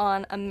she is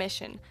on a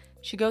mission.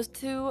 She goes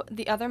to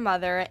the other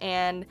mother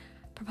and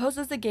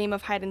proposes a game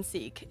of hide and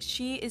seek.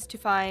 She is to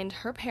find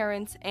her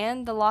parents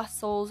and the lost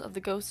souls of the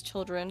ghost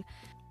children,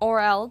 or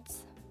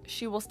else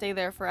she will stay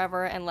there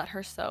forever and let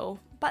her sew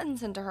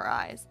buttons into her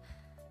eyes.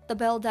 The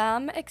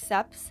Beldam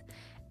accepts,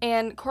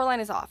 and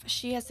Coraline is off.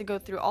 She has to go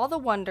through all the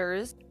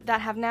wonders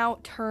that have now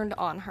turned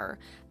on her.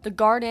 The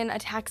garden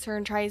attacks her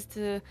and tries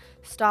to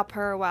stop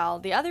her, while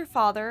the other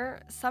father,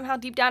 somehow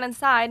deep down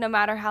inside, no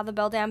matter how the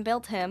Beldam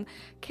built him,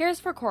 cares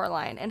for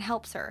Coraline and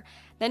helps her.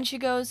 Then she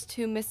goes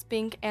to Miss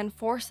Spink and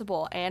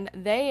Forcible, and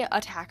they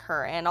attack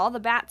her, and all the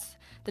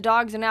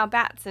dogs are now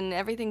bats, and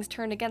everything's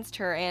turned against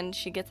her, and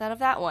she gets out of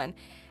that one.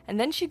 And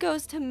then she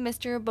goes to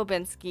Mr.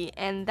 Bobinski,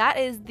 and that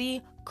is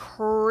the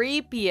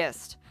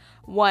creepiest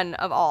one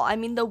of all. I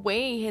mean, the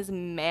way his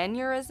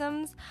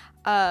mannerisms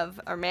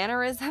of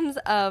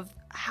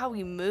how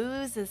he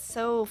moves is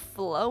so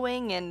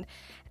flowing, and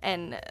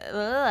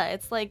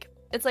it's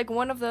like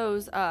one of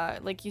those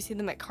like you see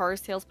them at car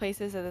sales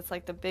places, and it's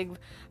like the big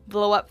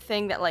blow up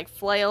thing that like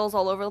flails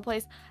all over the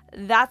place.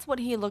 That's what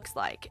he looks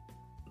like,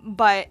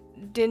 but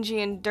dingy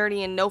and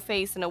dirty and no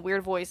face and a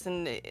weird voice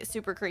and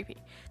super creepy.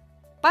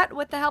 But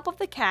with the help of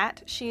the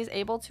cat, she is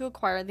able to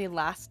acquire the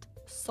last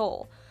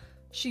soul.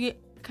 She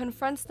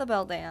confronts the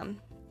Beldam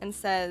and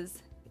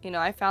says,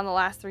 I found the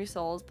last 3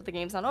 souls, but the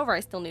game's not over.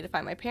 I still need to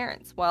find my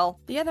parents. Well,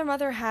 the other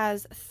mother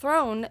has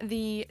thrown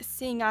the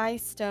seeing eye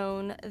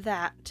stone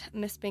that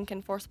Miss Spink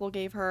and Forcible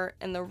gave her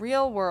in the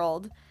real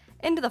world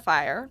into the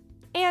fire,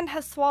 and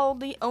has swallowed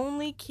the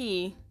only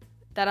key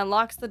that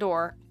unlocks the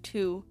door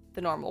to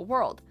the normal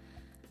world.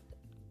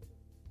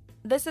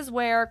 This is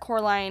where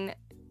Coraline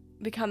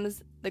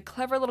becomes the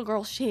clever little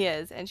girl she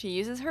is, and she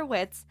uses her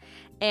wits,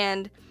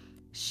 and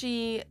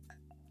she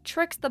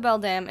tricks the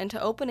Beldam into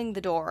opening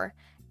the door,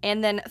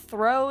 and then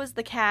throws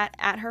the cat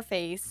at her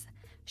face.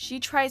 She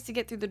tries to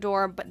get through the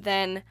door, but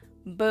then,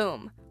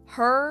 boom,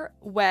 her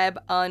web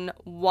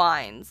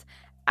unwinds,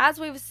 as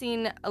we've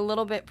seen a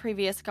little bit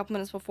previous, a couple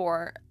minutes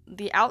before,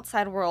 the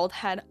outside world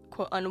had,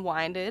 quote,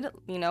 unwinded.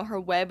 You know, her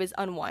web is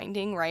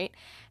unwinding, right?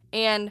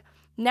 And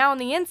now on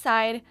the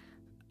inside,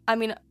 I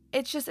mean,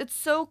 it's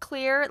so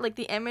clear. Like,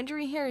 the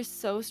imagery here is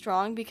so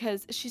strong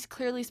because she's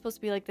clearly supposed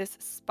to be like this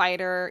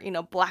spider, you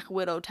know, Black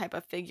Widow type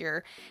of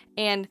figure.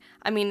 And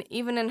I mean,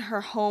 even in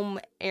her home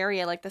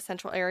area, like the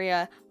central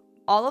area,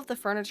 all of the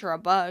furniture are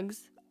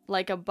bugs,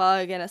 like a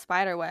bug in a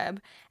spider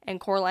web, and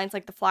Coraline's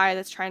like the fly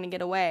that's trying to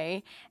get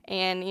away.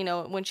 And you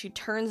know, when she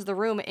turns the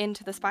room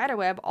into the spider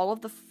web, all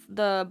of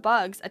the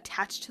bugs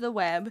attach to the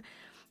web,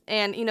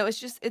 and you know,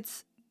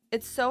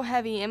 it's so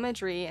heavy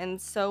imagery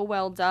and so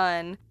well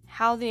done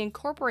how they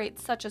incorporate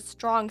such a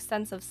strong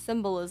sense of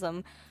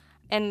symbolism.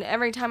 And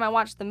every time I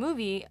watch the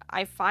movie,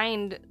 I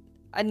find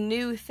a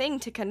new thing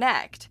to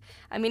connect.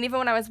 I mean, even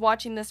when I was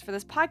watching this for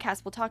this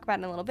podcast, we'll talk about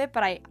it in a little bit,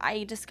 but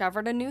I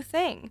discovered a new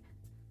thing.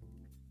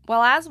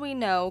 Well, as we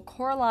know,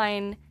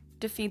 Coraline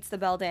defeats the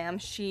Beldam.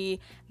 She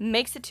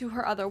makes it to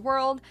her other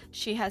world.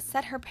 She has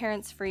set her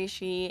parents free.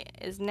 She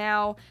is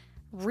now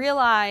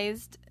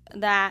realized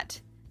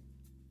that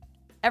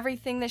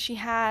everything that she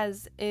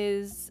has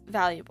is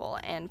valuable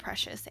and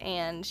precious,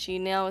 and she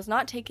now is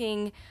not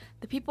taking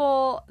the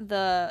people,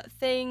 the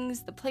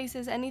things, the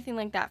places, anything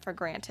like that for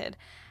granted.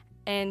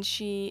 And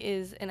she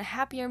is in a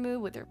happier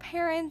mood with her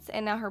parents,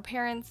 and now her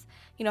parents,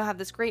 you know, have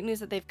this great news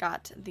that they've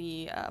got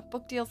the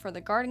book deal for the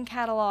garden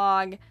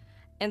catalog,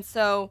 and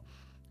so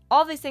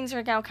all these things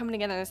are now coming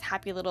together in this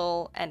happy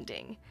little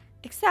ending.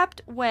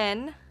 Except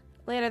when,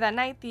 later that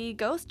night, the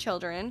ghost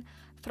children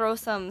throw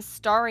some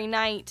Starry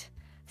Night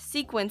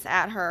sequence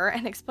at her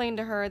and explain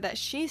to her that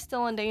she's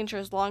still in danger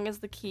as long as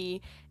the key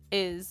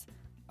is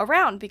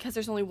around, because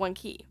there's only one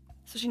key.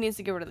 So she needs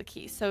to get rid of the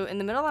key. So in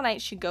the middle of the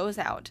night, she goes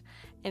out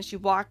and she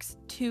walks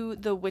to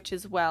the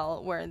witch's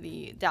well where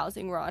the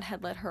dowsing rod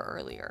had led her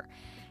earlier.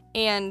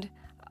 And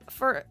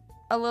for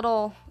a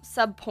little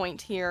sub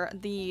point here,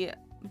 the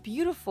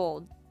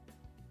beautiful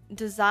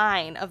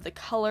design of the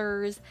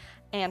colors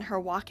and her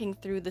walking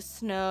through the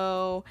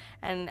snow,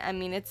 and I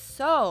mean, it's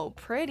so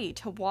pretty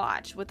to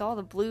watch with all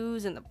the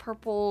blues and the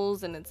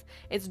purples, and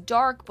it's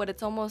dark, but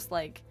it's almost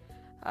like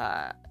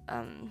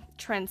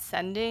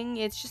transcending.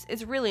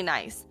 It's really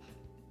nice.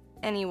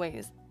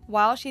 Anyways,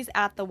 while she's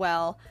at the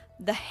well,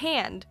 the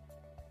hand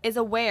is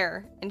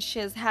aware, and she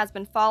has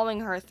been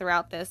following her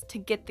throughout this to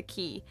get the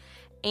key,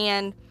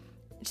 and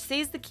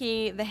sees the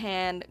key. The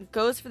hand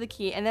goes for the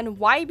key, and then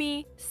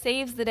Wybie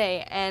saves the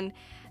day. And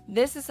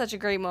this is such a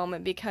great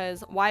moment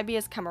because Wybie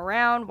has come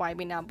around,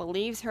 Wybie now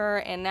believes her,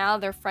 and now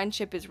their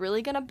friendship is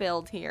really going to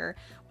build here,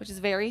 which is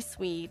very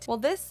sweet. Well,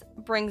 this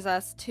brings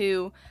us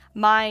to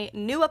my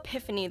new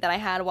epiphany that I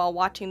had while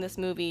watching this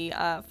movie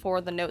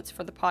for the notes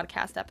for the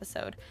podcast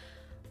episode.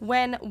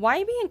 When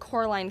Wybie and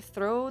Coraline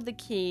throw the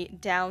key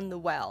down the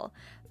well,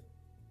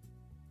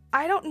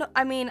 I don't know,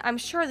 I mean, I'm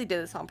sure they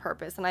did this on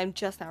purpose, and I'm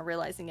just now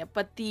realizing it,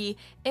 but the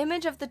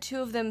image of the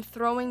two of them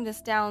throwing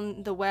this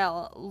down the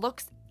well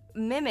looks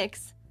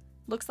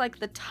like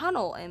the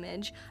tunnel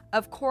image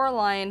of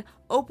Coraline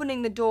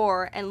opening the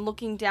door and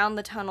looking down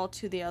the tunnel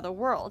to the other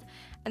world.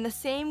 And the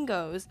same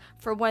goes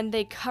for when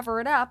they cover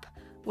it up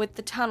with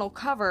the tunnel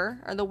cover,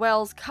 or the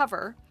well's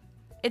cover.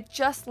 It's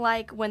just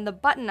like when the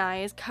button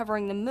eye is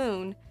covering the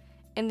moon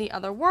in the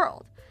other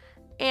world.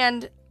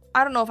 And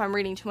I don't know if I'm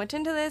reading too much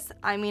into this.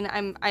 I mean,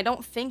 I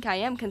don't think I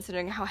am,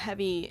 considering how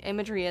heavy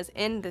imagery is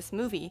in this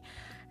movie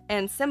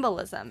and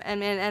symbolism,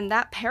 and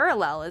that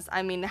parallel is,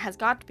 I mean, has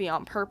got to be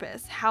on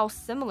purpose. How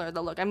similar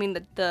they look. I mean,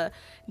 the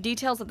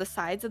details of the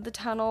sides of the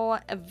tunnel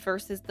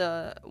versus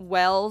the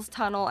well's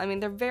tunnel, I mean,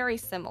 they're very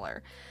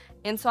similar.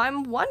 And so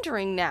I'm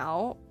wondering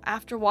now,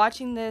 after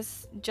watching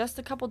this just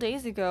a couple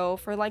days ago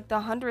for like the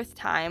 100th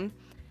time,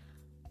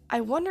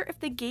 I wonder if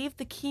they gave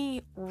the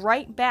key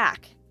right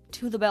back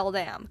to the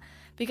Beldam,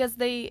 because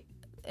they,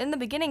 in the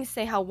beginning,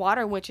 say how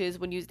water witches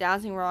would use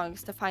dowsing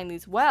rods to find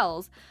these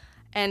wells.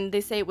 And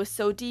they say it was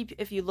so deep,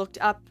 if you looked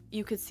up,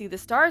 you could see the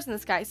stars in the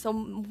sky. So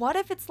what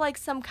if it's like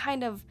some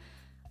kind of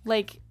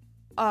like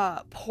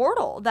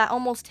portal that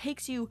almost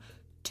takes you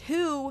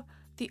to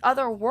the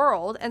other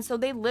world? And so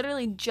they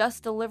literally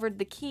just delivered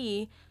the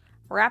key,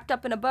 wrapped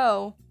up in a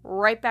bow,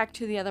 right back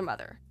to the other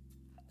mother.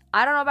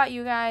 I don't know about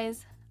you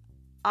guys.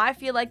 I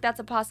feel like that's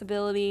a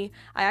possibility.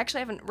 I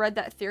actually haven't read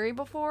that theory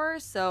before,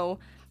 so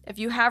if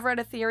you have read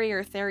a theory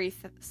or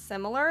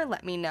similar,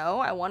 let me know.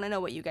 I want to know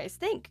what you guys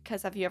think,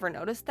 because have you ever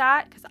noticed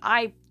that? Because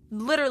I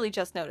literally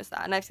just noticed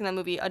that, and I've seen that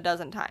movie a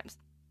dozen times.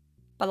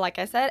 But like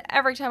I said,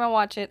 every time I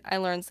watch it, I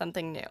learn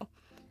something new.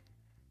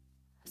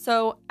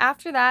 So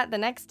after that, the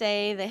next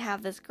day, they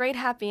have this great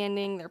happy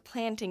ending. They're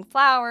planting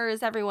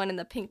flowers. Everyone in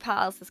the Pink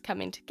Palace is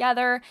coming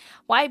together.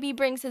 Wybie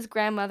brings his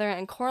grandmother,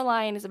 and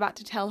Coraline is about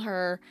to tell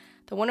her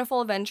the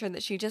wonderful adventure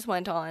that she just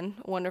went on.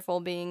 Wonderful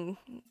being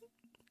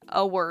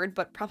a word,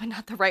 but probably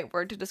not the right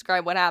word to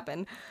describe what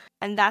happened.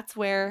 And that's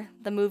where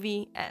the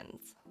movie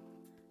ends.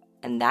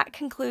 And that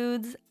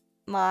concludes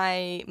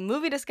my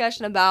movie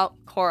discussion about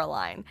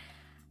Coraline.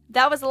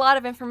 That was a lot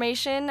of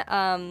information.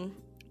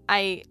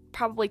 I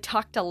probably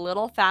talked a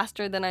little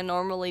faster than I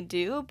normally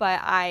do,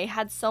 but I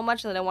had so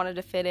much that I wanted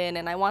to fit in,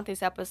 and I want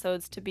these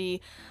episodes to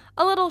be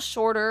a little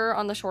shorter,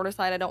 on the shorter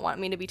side. I don't want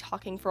me to be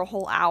talking for a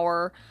whole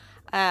hour,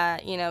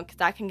 because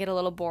that can get a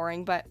little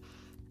boring, but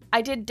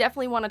I did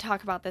definitely want to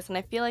talk about this, and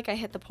I feel like I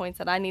hit the points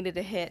that I needed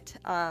to hit.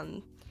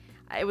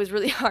 It was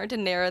really hard to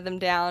narrow them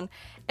down.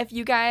 If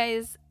you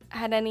guys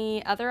had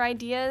any other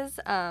ideas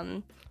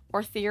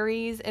or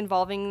theories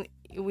involving,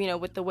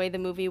 with the way the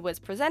movie was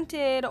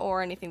presented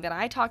or anything that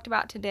I talked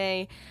about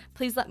today,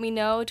 please let me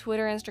know.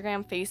 Twitter,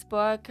 Instagram,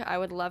 Facebook. I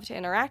would love to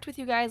interact with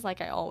you guys,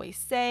 like I always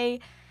say.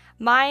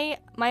 My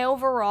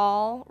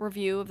overall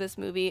review of this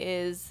movie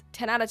is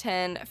 10 out of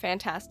 10,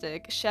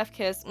 fantastic. Chef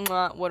kiss,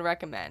 mwah, would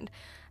recommend.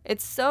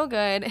 It's so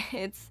good.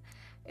 It's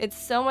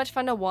so much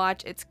fun to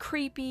watch. It's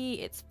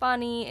creepy, it's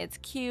funny, it's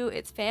cute,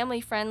 it's family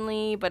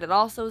friendly, but it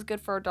also is good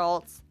for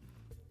adults.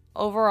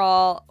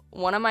 Overall,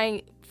 one of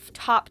my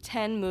top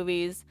 10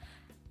 movies,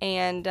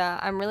 and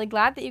I'm really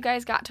glad that you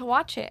guys got to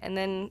watch it and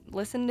then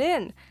listened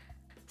in.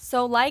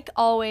 So like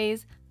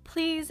always,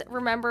 please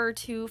remember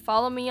to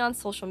follow me on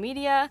social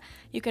media.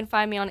 You can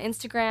find me on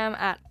Instagram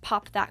at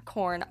Pop That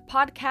Corn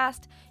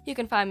Podcast. You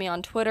can find me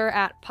on Twitter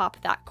at Pop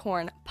That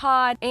Corn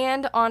Pod,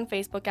 and on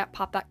Facebook at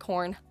Pop That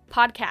Corn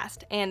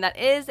Podcast. And that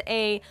is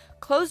a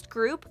closed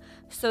group,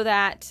 so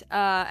that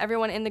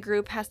everyone in the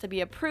group has to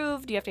be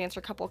approved. You have to answer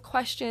a couple of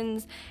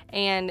questions,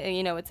 and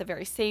it's a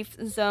very safe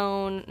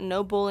zone,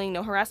 no bullying,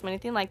 no harassment,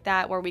 anything like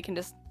that, where we can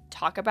just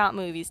talk about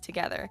movies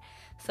together.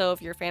 So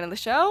if you're a fan of the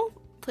show,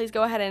 please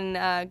go ahead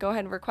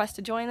and request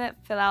to join it.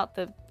 Fill out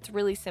the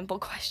really simple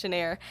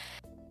questionnaire.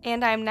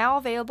 And I'm now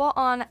available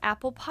on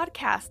Apple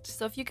Podcasts.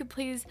 So if you could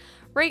please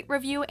rate,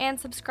 review, and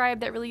subscribe,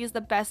 that really is the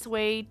best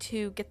way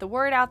to get the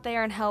word out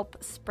there and help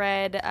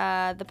spread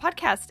the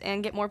podcast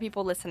and get more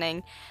people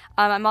listening.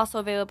 I'm also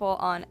available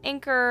on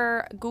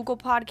Anchor, Google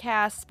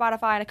Podcasts,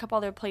 Spotify, and a couple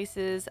other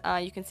places.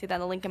 You can see that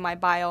in the link in my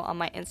bio on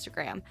my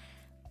Instagram.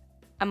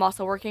 I'm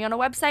also working on a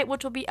website,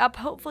 which will be up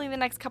hopefully in the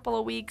next couple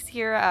of weeks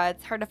here.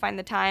 It's hard to find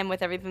the time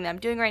with everything that I'm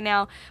doing right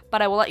now,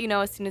 but I will let you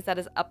know as soon as that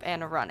is up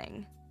and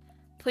running.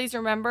 Please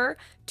remember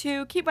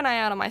to keep an eye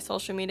out on my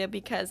social media,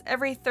 because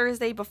every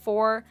Thursday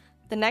before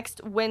the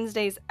next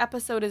Wednesday's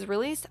episode is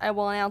released, I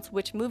will announce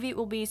which movie it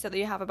will be, so that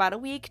you have about a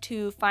week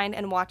to find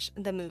and watch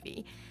the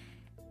movie.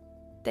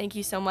 Thank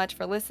you so much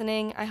for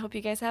listening. I hope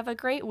you guys have a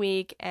great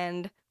week,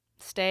 and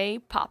stay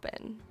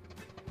poppin'.